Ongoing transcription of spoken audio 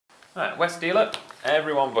Right, West dealer,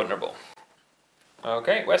 everyone vulnerable.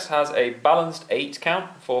 Okay, West has a balanced 8 count,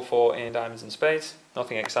 4-4 in diamonds and spades.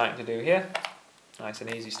 Nothing exciting to do here. Nice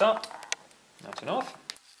and easy start. Now to North.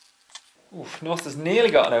 Oof, North has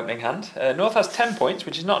nearly got an opening hand. North has 10 points,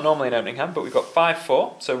 which is not normally an opening hand, but we've got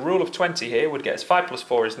 5-4. So rule of 20 here would get us 5 plus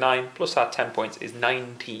 4 is 9, plus our 10 points is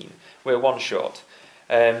 19. We're one short.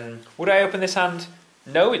 Would I open this hand?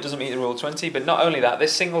 No, it doesn't meet the rule of 20, but not only that,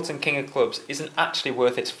 this singleton king of clubs isn't actually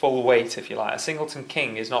worth its full weight, if you like. A singleton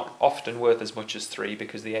king is not often worth as much as 3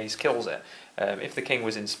 because the ace kills it. If the king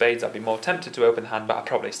was in spades, I'd be more tempted to open the hand, but I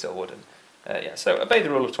probably still wouldn't. Yeah, so obey the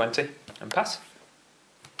rule of 20 and pass.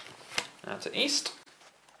 Now to East.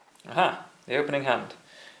 Aha, the opening hand.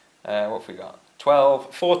 What have we got?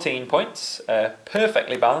 12, 14 points,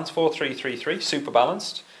 perfectly balanced, 4-3-3-3, super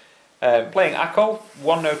balanced. Playing Akol,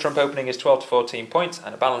 1 no trump opening is 12 to 14 points,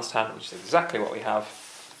 and a balanced hand, which is exactly what we have.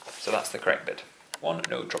 So that's the correct bid. 1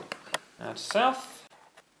 no trump. Now to South.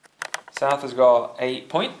 South has got 8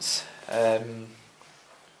 points.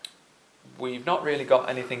 We've not really got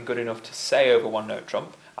anything good enough to say over 1 no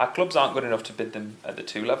trump. Our clubs aren't good enough to bid them at the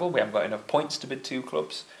 2 level. We haven't got enough points to bid 2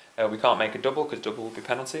 clubs. We can't make a double because double will be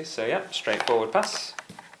penalties. So yeah, straightforward pass.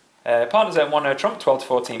 Partners own 1 no trump, 12 to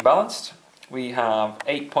 14 balanced. We have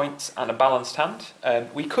 8 points and a balanced hand.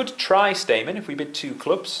 We could try Stayman if we bid 2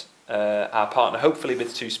 clubs. Our partner hopefully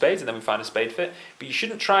bids 2 spades and then we find a spade fit. But you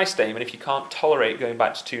shouldn't try Stayman if you can't tolerate going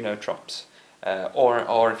back to 2 no trumps.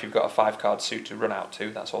 Or if you've got a 5-card suit to run out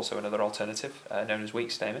to, that's also another alternative, known as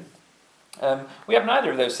weak Stayman. We have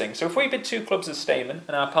neither of those things. So if we bid 2 clubs as Stayman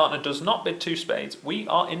and our partner does not bid 2 spades, we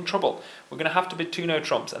are in trouble. We're going to have to bid 2 no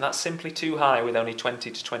trumps, and that's simply too high with only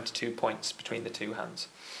 20 to 22 points between the 2 hands.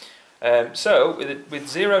 So with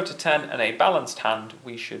 0 to 10 and a balanced hand,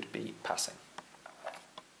 we should be passing.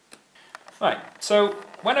 Right, so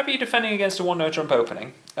whenever you're defending against a 1 no trump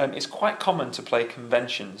opening, it's quite common to play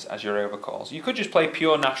conventions as your overcalls. You could just play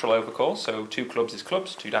pure natural overcalls, so 2 clubs is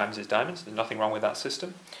clubs, 2 diamonds is diamonds. There's nothing wrong with that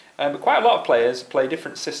system. But quite a lot of players play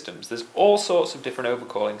different systems. There's all sorts of different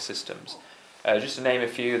overcalling systems. Just to name a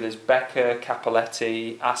few, there's Becker,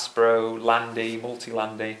 Cappelletti, Aspro, Landi,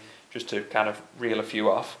 Multi-Landi, just to kind of reel a few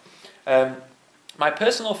off. My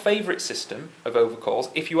personal favourite system of overcalls,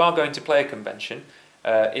 if you are going to play a convention,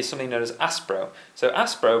 is something known as Aspro. So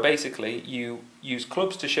Aspro, basically, you use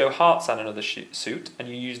clubs to show hearts and another suit, and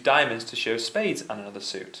you use diamonds to show spades and another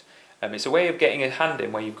suit. It's a way of getting a hand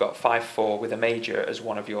in where you've got 5-4 with a major as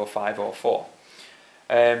one of your 5 or 4.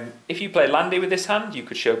 If you play Landi with this hand, you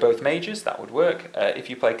could show both majors, that would work. If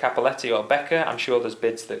you play Cappelletti or Becker, I'm sure there's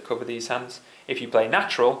bids that cover these hands. If you play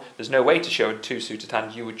natural, there's no way to show a 2-suited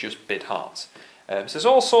hand, you would just bid hearts. So there's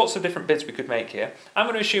all sorts of different bids we could make here. I'm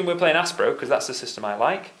going to assume we're playing Aspro because that's the system I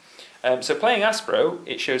like. So playing Aspro,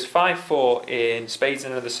 it shows 5-4 in spades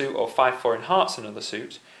and another suit or 5-4 in hearts and another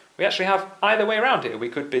suit. We actually have either way around here. We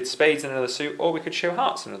could bid spades and another suit or we could show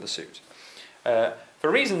hearts and another suit. For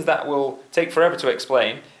reasons that will take forever to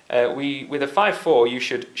explain, with a 5-4 you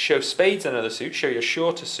should show spades and another suit, show your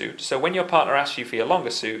shorter suit. So when your partner asks you for your longer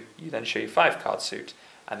suit, you then show your 5-card suit,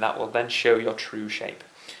 and that will then show your true shape.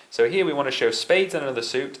 So here we want to show spades and another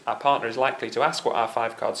suit. Our partner is likely to ask what our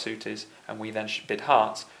 5-card suit is, and we then bid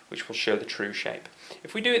hearts, which will show the true shape.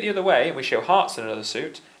 If we do it the other way, and we show hearts and another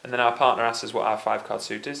suit, and then our partner asks us what our 5-card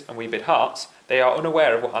suit is, and we bid hearts, they are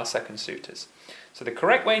unaware of what our second suit is. So the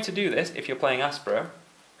correct way to do this, if you're playing Aspro,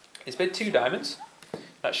 is bid 2 diamonds.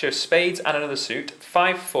 That shows spades and another suit,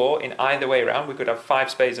 5-4 in either way round. We could have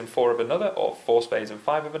 5 spades and 4 of another, or 4 spades and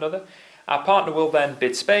 5 of another. Our partner will then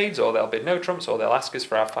bid spades, or they'll bid no trumps, or they'll ask us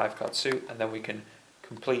for our 5-card suit, and then we can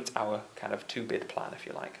complete our kind of 2-bid plan, if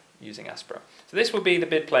you like, using Aspro. So this will be the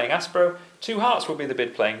bid playing Aspro. 2 hearts will be the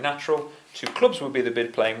bid playing natural. 2 clubs will be the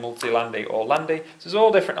bid playing Multi-Landi or Landi. So there's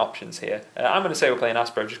all different options here. I'm going to say we're playing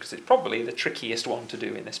Aspro just because it's probably the trickiest one to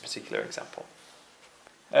do in this particular example.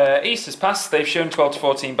 East has passed. They've shown 12 to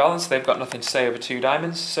 14 balance. They've got nothing to say over 2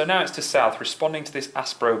 diamonds. So now it's to South, responding to this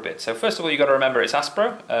Aspro bid. So first of all, you've got to remember it's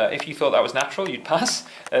Aspro. If you thought that was natural, you'd pass.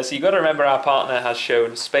 So you've got to remember our partner has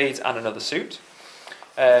shown spades and another suit.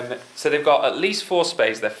 So they've got at least 4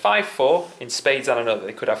 spades. They're 5-4 in spades and another.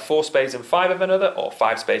 They could have 4 spades and 5 of another, or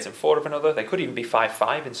 5 spades and 4 of another. They could even be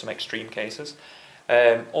 5-5 in some extreme cases.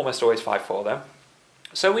 Almost always 5-4 though.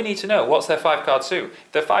 So we need to know, what's their 5-card suit?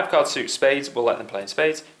 If their 5-card suit spades, we'll let them play in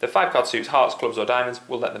spades. If their 5-card suits hearts, clubs or diamonds,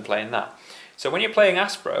 we'll let them play in that. So when you're playing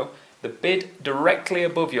Aspro, the bid directly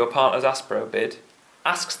above your partner's Aspro bid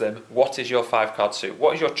asks them, what is your 5-card suit?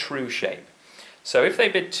 What is your true shape? So if they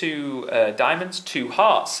bid 2 diamonds, 2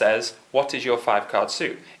 hearts says, what is your 5-card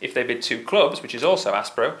suit? If they bid 2 clubs, which is also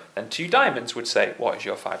Aspro, then 2 diamonds would say, what is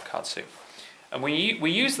your 5-card suit? And we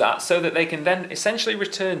use that so that they can then essentially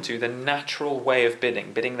return to the natural way of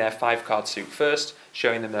bidding their 5-card suit first,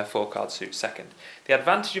 showing them their 4-card suit second. The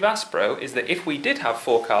advantage of Aspro is that if we did have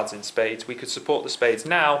 4 cards in spades, we could support the spades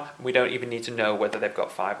now, and we don't even need to know whether they've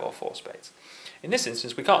got 5 or 4 spades. In this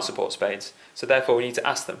instance, we can't support spades, so therefore we need to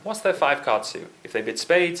ask them, what's their 5-card suit? If they bid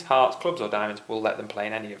spades, hearts, clubs or diamonds, we'll let them play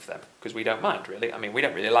in any of them, because we don't mind really. I mean, we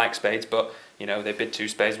don't really like spades, but you know, they bid 2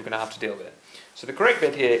 spades, we're going to have to deal with it. So the correct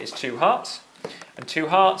bid here is 2 hearts. And 2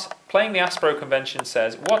 hearts, playing the Aspro convention,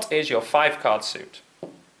 says, what is your 5-card suit?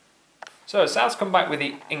 So South's come back with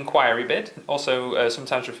the inquiry bid, also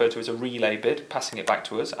sometimes referred to as a relay bid, passing it back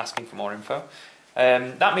to us, asking for more info.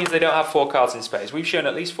 That means they don't have 4 cards in spades. We've shown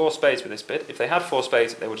at least 4 spades with this bid. If they had 4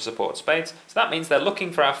 spades, they would have supported spades. So that means they're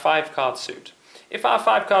looking for our 5-card suit. If our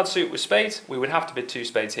 5-card suit was spades, we would have to bid 2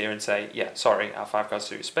 spades here and say, yeah, sorry, our 5-card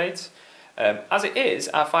suit is spades. As it is,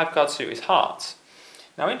 our 5-card suit is hearts.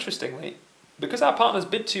 Now interestingly, because our partners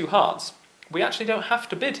bid 2 hearts, we actually don't have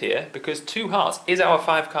to bid here because 2 hearts is our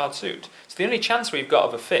 5-card suit. So the only chance we've got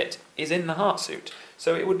of a fit is in the heart suit.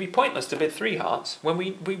 So it would be pointless to bid 3 hearts when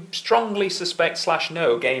we strongly suspect /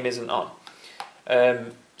 know game isn't on.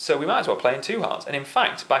 So we might as well play in 2 hearts. And in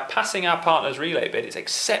fact, by passing our partner's relay bid, it's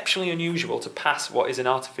exceptionally unusual to pass what is an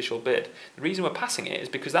artificial bid. The reason we're passing it is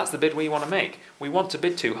because that's the bid we want to make. We want to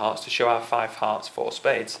bid 2 hearts to show our 5 hearts, 4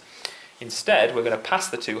 spades. Instead, we're going to pass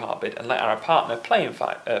the 2-heart bid and let our partner play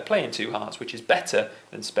in 2 hearts, which is better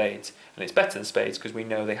than spades. And it's better than spades because we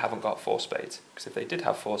know they haven't got 4 spades. Because if they did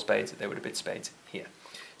have 4 spades, they would have bid spades here.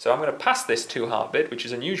 So I'm going to pass this 2-heart bid, which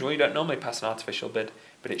is unusual. You don't normally pass an artificial bid,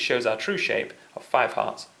 but it shows our true shape of 5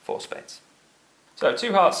 hearts, 4 spades. So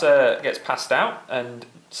 2 hearts gets passed out, and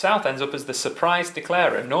South ends up as the surprise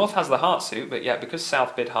declarer. North has the heart suit, but yet because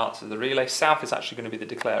South bid hearts as the relay, South is actually going to be the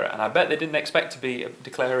declarer. And I bet they didn't expect to be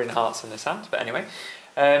declaring hearts in this hand, but anyway.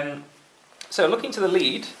 So looking to the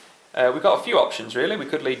lead, we've got a few options really. We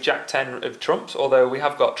could lead Jack 10 of trumps, although we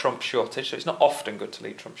have got trump shortage, so it's not often good to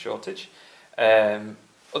lead trump shortage.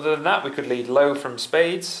 Other than that, we could lead low from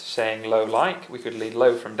spades, saying low like. We could lead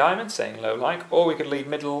low from diamonds, saying low like. Or we could lead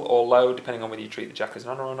middle or low, depending on whether you treat the jack as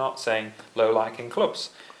an honor or not, saying low like in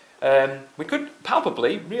clubs. We could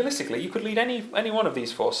palpably, realistically, you could lead any one of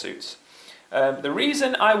these 4 suits. The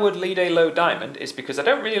reason I would lead a low diamond is because I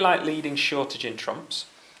don't really like leading shortage in trumps.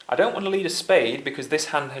 I don't want to lead a spade because this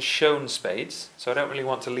hand has shown spades, so I don't really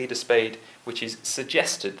want to lead a spade which is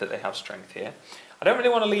suggested that they have strength here. I don't really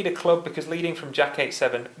want to lead a club because leading from Jack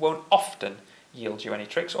 8-7 won't often yield you any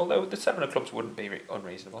tricks, although the 7 of clubs wouldn't be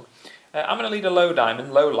unreasonable. I'm going to lead a low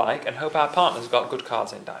diamond, low like, and hope our partner's got good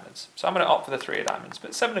cards in diamonds. So I'm going to opt for the 3 of diamonds,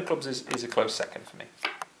 but 7 of clubs is a close second for me.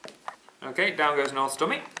 Okay, down goes North's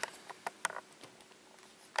dummy.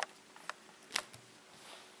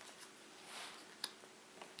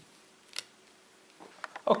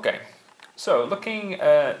 Okay. So looking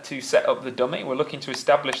to set up the dummy, we're looking to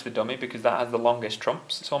establish the dummy because that has the longest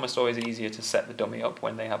trumps. It's almost always easier to set the dummy up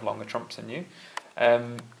when they have longer trumps than you.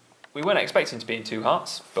 We weren't expecting to be in 2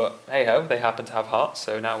 hearts, but hey ho, they happen to have hearts,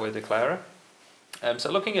 so now we're declarer.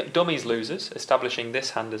 So looking at dummies losers, establishing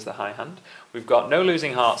this hand as the high hand, we've got no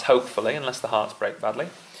losing hearts, hopefully, unless the hearts break badly.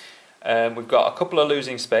 We've got a couple of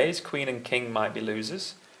losing spades, queen and king might be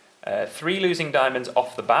losers. 3 losing diamonds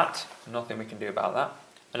off the bat, nothing we can do about that.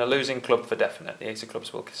 And a losing club for definite. The ace of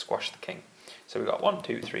clubs will squash the king. So we've got 1,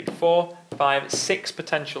 2, 3, 4, 5, 6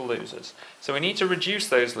 potential losers. So we need to reduce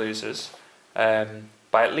those losers by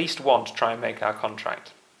at least 1 to try and make our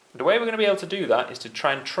contract. The way we're going to be able to do that is to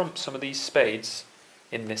try and trump some of these spades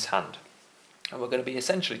in this hand. And we're going to be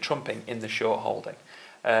essentially trumping in the short holding.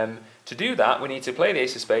 To do that, we need to play the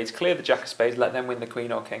ace of spades, clear the jack of spades, let them win the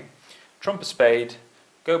queen or king, trump a spade,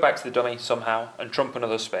 go back to the dummy somehow, and trump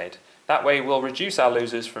another spade. That way we'll reduce our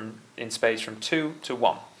losers in spades from 2 to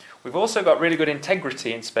 1. We've also got really good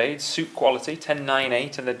integrity in spades, suit quality, 10, 9,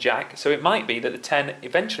 8 and the jack, so it might be that the 10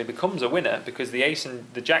 eventually becomes a winner because the ace and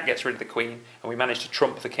the jack gets rid of the queen and we manage to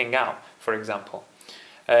trump the king out, for example.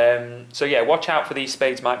 So yeah, watch out for these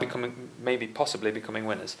spades possibly becoming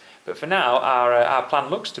winners. But for now, our plan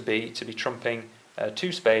looks to be trumping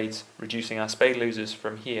 2 spades, reducing our spade losers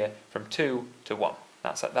from here from 2 to 1.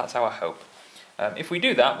 That's our hope. If we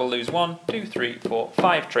do that, we'll lose 1, 2, 3, 4,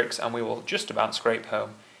 5 tricks, and we will just about scrape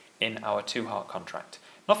home in our 2-heart contract.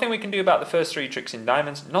 Nothing we can do about the first 3 tricks in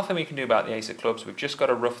diamonds, nothing we can do about the ace of clubs, we've just got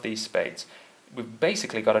to rough these spades. We've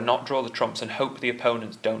basically got to not draw the trumps and hope the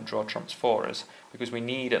opponents don't draw trumps for us, because we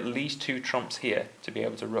need at least 2 trumps here to be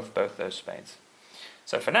able to rough both those spades.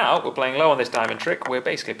 So for now, we're playing low on this diamond trick. We're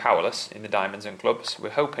basically powerless in the diamonds and clubs. We're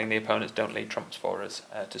hoping the opponents don't lead trumps for us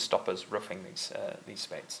to stop us roughing these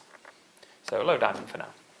spades. So low diamond for now.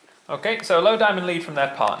 Okay, so a low diamond lead from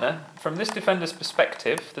their partner. From this defender's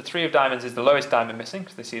perspective, the 3 of diamonds is the lowest diamond missing,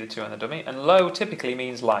 because they see the 2 on the dummy, and low typically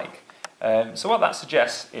means like. So what that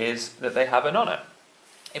suggests is that they have an honour.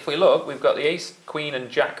 If we look, we've got the ace, queen and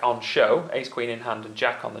jack on show, ace, queen in hand and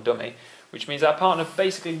jack on the dummy, which means our partner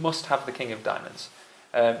basically must have the king of diamonds.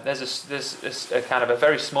 There's a kind of a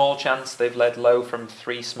very small chance they've led low from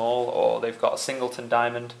 3 small, or they've got a singleton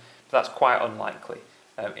diamond, but that's quite unlikely.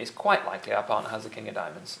 It's quite likely our partner has the king of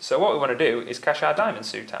diamonds. So what we want to do is cash our diamond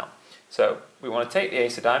suit out. So we want to take the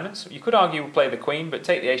ace of diamonds. You could argue we'll play the queen, but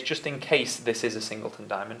take the ace just in case this is a singleton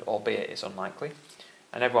diamond, albeit it's unlikely.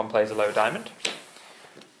 And everyone plays a low diamond.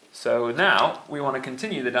 So now we want to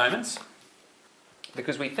continue the diamonds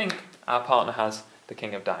because we think our partner has the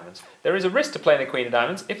king of diamonds. There is a risk to playing the queen of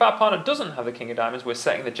diamonds. If our partner doesn't have the king of diamonds, we're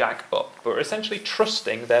setting the jack up, but we're essentially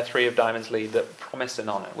trusting their 3 of diamonds lead that promised an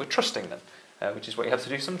honour. We're trusting them, which is what you have to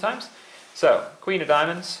do sometimes. So, queen of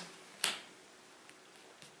diamonds,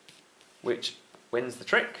 which wins the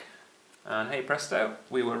trick, and hey presto,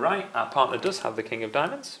 we were right, our partner does have the king of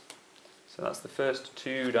diamonds. So that's the first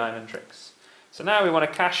 2 diamond tricks. So now we want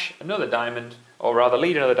to cash another diamond, or rather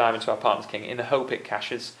lead another diamond to our partner's king in the hope it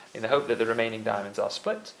cashes, in the hope that the remaining diamonds are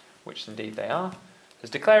split, which indeed they are. As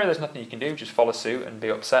declarer, there's nothing you can do, just follow suit and be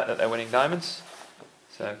upset that they're winning diamonds.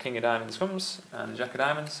 So king of diamonds comes, and jack of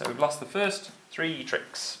diamonds, so we've lost the first 3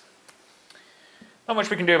 tricks. Not much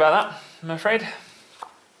we can do about that, I'm afraid.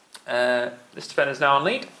 This defender's now on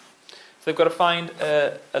lead, so they've got to find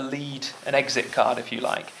a lead, an exit card if you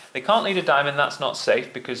like. They can't lead a diamond, that's not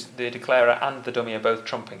safe, because the declarer and the dummy are both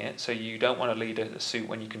trumping it, so you don't want to lead a suit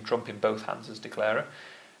when you can trump in both hands as declarer.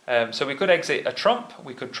 So we could exit a trump,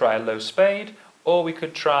 we could try a low spade, or we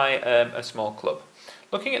could try a small club.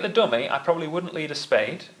 Looking at the dummy, I probably wouldn't lead a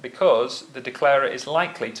spade, because the declarer is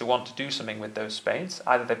likely to want to do something with those spades.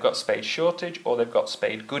 Either they've got spade shortage, or they've got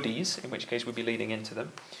spade goodies, in which case we'd be leading into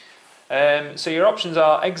them. So your options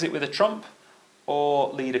are exit with a trump,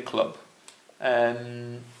 or lead a club.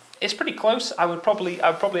 It's pretty close. I would probably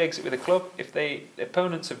exit with a club. If the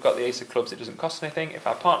opponents have got the ace of clubs, it doesn't cost anything. If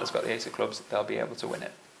our partner's got the ace of clubs, they'll be able to win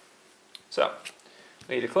it. So,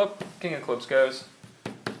 lead a club, king of clubs goes,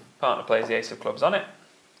 partner plays the ace of clubs on it,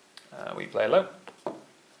 we play low.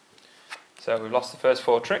 So we've lost the first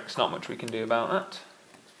 4 tricks, not much we can do about that.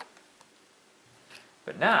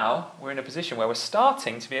 But now we're in a position where we're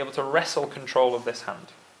starting to be able to wrestle control of this hand.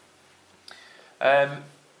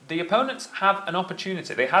 The opponents have an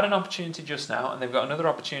opportunity. They had an opportunity just now, and they've got another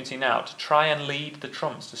opportunity now to try and lead the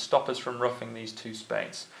trumps to stop us from ruffing these 2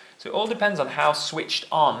 spades. So it all depends on how switched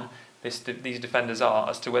on these defenders are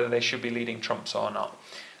as to whether they should be leading trumps or not.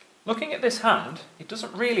 Looking at this hand, it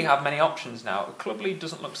doesn't really have many options now. A club lead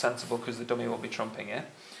doesn't look sensible because the dummy will be trumping it.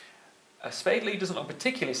 A spade lead doesn't look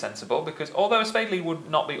particularly sensible because, although a spade lead would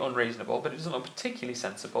not be unreasonable, but it doesn't look particularly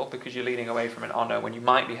sensible because you're leading away from an honour when you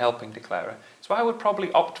might be helping declarer. So I would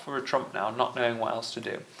probably opt for a trump now, not knowing what else to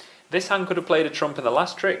do. This hand could have played a trump in the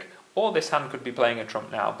last trick, or this hand could be playing a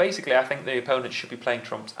trump now. Basically, I think the opponent should be playing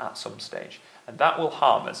trumps at some stage, and that will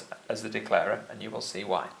harm us as the declarer, and you will see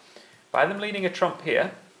why. By them leading a trump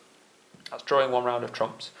here, that's drawing 1 round of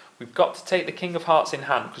trumps. We've got to take the king of hearts in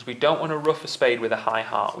hand because we don't want to ruff a spade with a high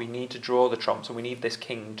heart. We need to draw the trumps, and we need this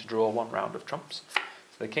king to draw 1 round of trumps.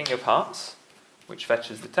 So the king of hearts, which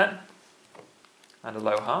fetches the 10, and a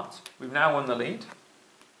low heart. We've now won the lead.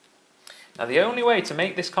 Now the only way to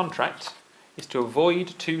make this contract is to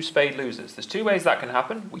avoid 2 spade losers. There's 2 ways that can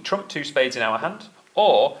happen. We trump 2 spades in our hand,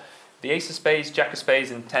 or the ace of spades, jack of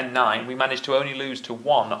spades, and 10-9, we manage to only lose to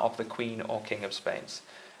 1 of the queen or king of spades.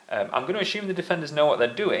 I'm going to assume the defenders know what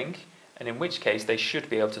they're doing, and in which case they should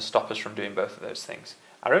be able to stop us from doing both of those things.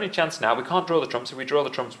 Our only chance now, we can't draw the trumps. If we draw the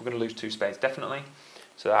trumps, we're going to lose 2 spades, definitely.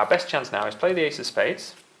 So our best chance now is play the ace of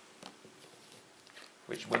spades,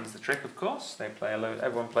 which wins the trick, of course.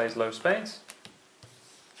 Everyone plays low spades.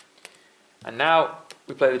 And now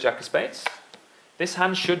we play the jack of spades. This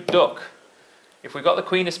hand should duck. If we've got the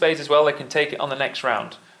queen of spades as well, they can take it on the next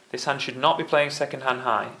round. This hand should not be playing second hand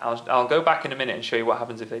high. I'll go back in a minute and show you what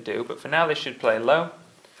happens if they do, but for now they should play low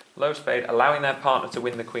spade, allowing their partner to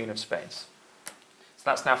win the queen of spades. So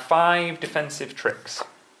that's now 5 defensive tricks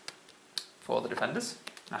for the defenders,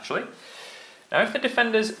 naturally. Now if the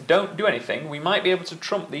defenders don't do anything, we might be able to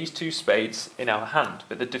trump these 2 spades in our hand,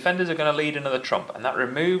 but the defenders are going to lead another trump, and that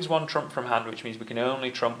removes 1 trump from hand, which means we can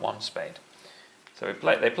only trump 1 spade. So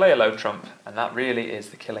they play a low trump, and that really is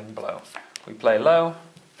the killing blow. We play low,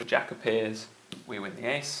 the jack appears, we win the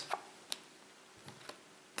ace.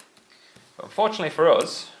 But unfortunately for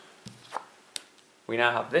us, we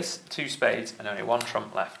now have this 2 spades and only 1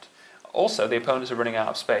 trump left. Also, the opponents are running out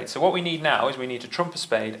of spades. So what we need now is we need to trump a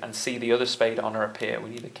spade and see the other spade honour appear. We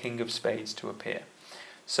need the king of spades to appear.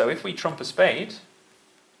 So if we trump a spade,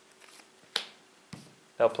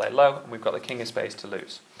 they'll play low, and we've got the king of spades to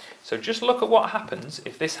lose. So just look at what happens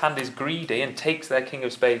if this hand is greedy and takes their king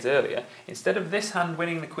of spades earlier. Instead of this hand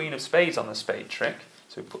winning the queen of spades on the spade trick,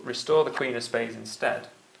 so we restore the queen of spades instead,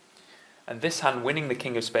 and this hand winning the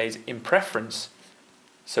king of spades in preference,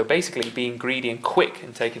 so basically being greedy and quick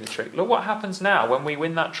in taking the trick. Look what happens now when we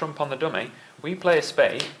win that trump on the dummy. We play a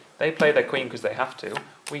spade, they play their queen because they have to,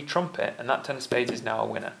 we trump it, and that ten of spades is now a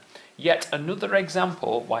winner. Yet another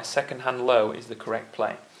example why second hand low is the correct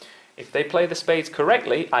play. If they play the spades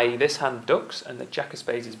correctly, i.e. this hand ducks and the jack of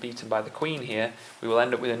spades is beaten by the queen here, we will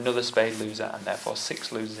end up with another spade loser and therefore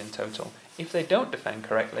 6 losers in total. If they don't defend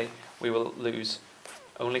correctly, we will lose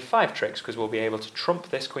only 5 tricks because we'll be able to trump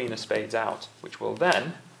this queen of spades out, which will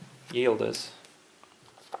then yield us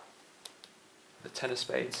the 10 of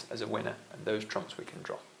spades as a winner, and those trumps we can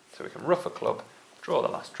draw. So we can ruff a club, draw the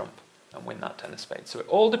last trump, and win that 10 of spades. So it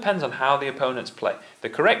all depends on how the opponents play. The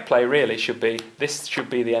correct play really should be, this should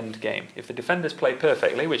be the end game. If the defenders play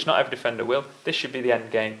perfectly, which not every defender will, this should be the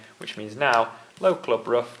end game, which means now, low club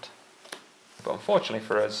ruffed, but unfortunately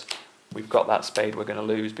for us, we've got that spade we're going to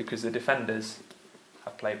lose because the defenders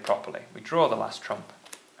have played properly. We draw the last trump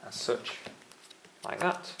as such, like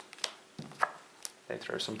that. They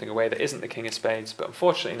throw something away that isn't the king of spades, but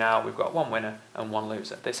unfortunately now we've got one winner and one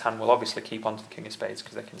loser. This hand will obviously keep on to the king of spades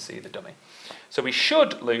because they can see the dummy. So we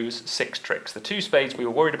should lose 6 tricks. The 2 spades we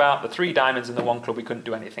were worried about, the 3 diamonds and the 1 club we couldn't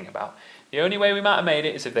do anything about. The only way we might have made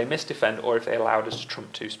it is if they misdefend or if they allowed us to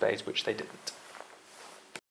trump 2 spades, which they didn't.